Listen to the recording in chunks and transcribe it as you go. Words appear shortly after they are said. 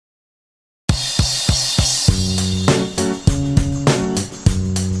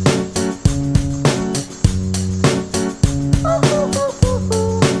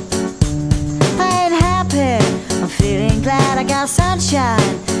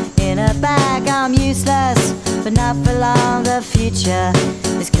a bag, I'm useless, but not for long, the future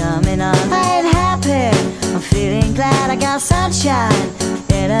is coming on. I ain't happy, I'm feeling glad, I got sunshine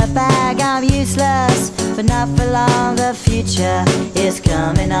in a bag, I'm useless, but not for long, the future is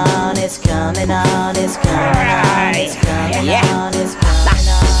coming on, it's coming on, it's coming on, it's coming on, it's coming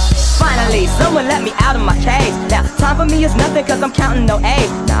on. Finally, someone let me out of my cage. Now, time for me is nothing cause I'm counting no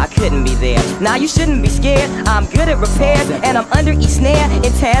A's. Nah, I couldn't be there. Nah, you shouldn't be scared. I'm good at repairs and I'm under each snare.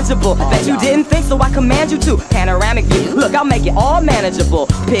 Intangible, bet you didn't think, so I command you to. Panoramic view, look, I'll make it all manageable.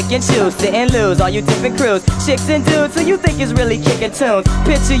 Pick and choose, sit and lose, all you different crews. Chicks and dudes who you think is really kicking tunes.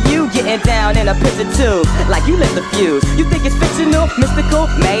 Picture you getting down in a picture tube, like you lit the fuse. You think it's fictional, mystical,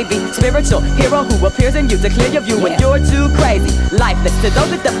 maybe spiritual. Hero who appears in you to clear your view when you're too crazy. Lifeless, to those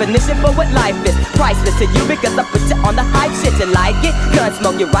the definition for what life is. Priceless to you because I put you on the hype shit. You like it? Gun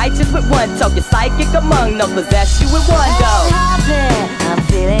smoke, you're righteous with one toke. You're psychic among no possess you with one go. I'm happy, I'm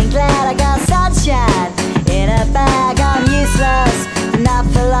feeling glad, I got sunshine in a bag, I'm useless, not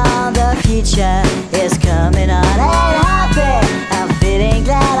for long, the future is coming on. Ain't happy, I'm feeling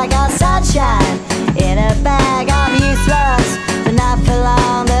glad, I got sunshine in a bag, I'm useless, but not for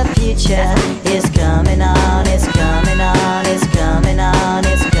long, the future is coming on, it's coming on, it's coming on,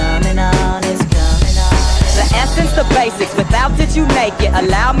 it's coming on, it's coming on. The essence, the basics, without it you make it.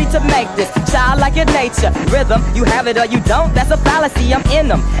 Allow me to make this childlike in nature. Rhythm, you have it or you don't, that's a fallacy, I'm in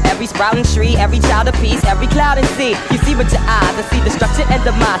them. Every sprouting tree, every child of peace, every cloud and sea. You see with your eyes and see destruction and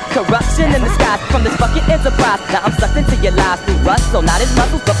demise. Corruption in the skies from this fucking enterprise. Now I'm sucked into your lives through rust, so not as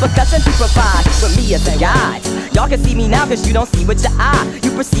muscles but percussion to provide for me as a guide. Y'all can see me now cause you don't see with your eye,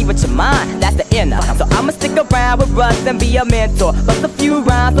 you perceive with your mind, that's the inner. So I'ma stick around with Russ and be a mentor. Bust a few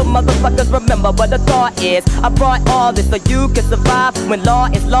rhymes so motherfuckers remember what the thought is. I brought all this so you can survive when law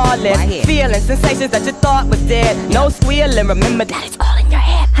is lawless. Feeling sensations that you thought was dead. No squealing, remember that it's all in your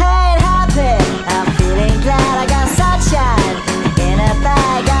head. I ain't happy, I'm feeling glad, I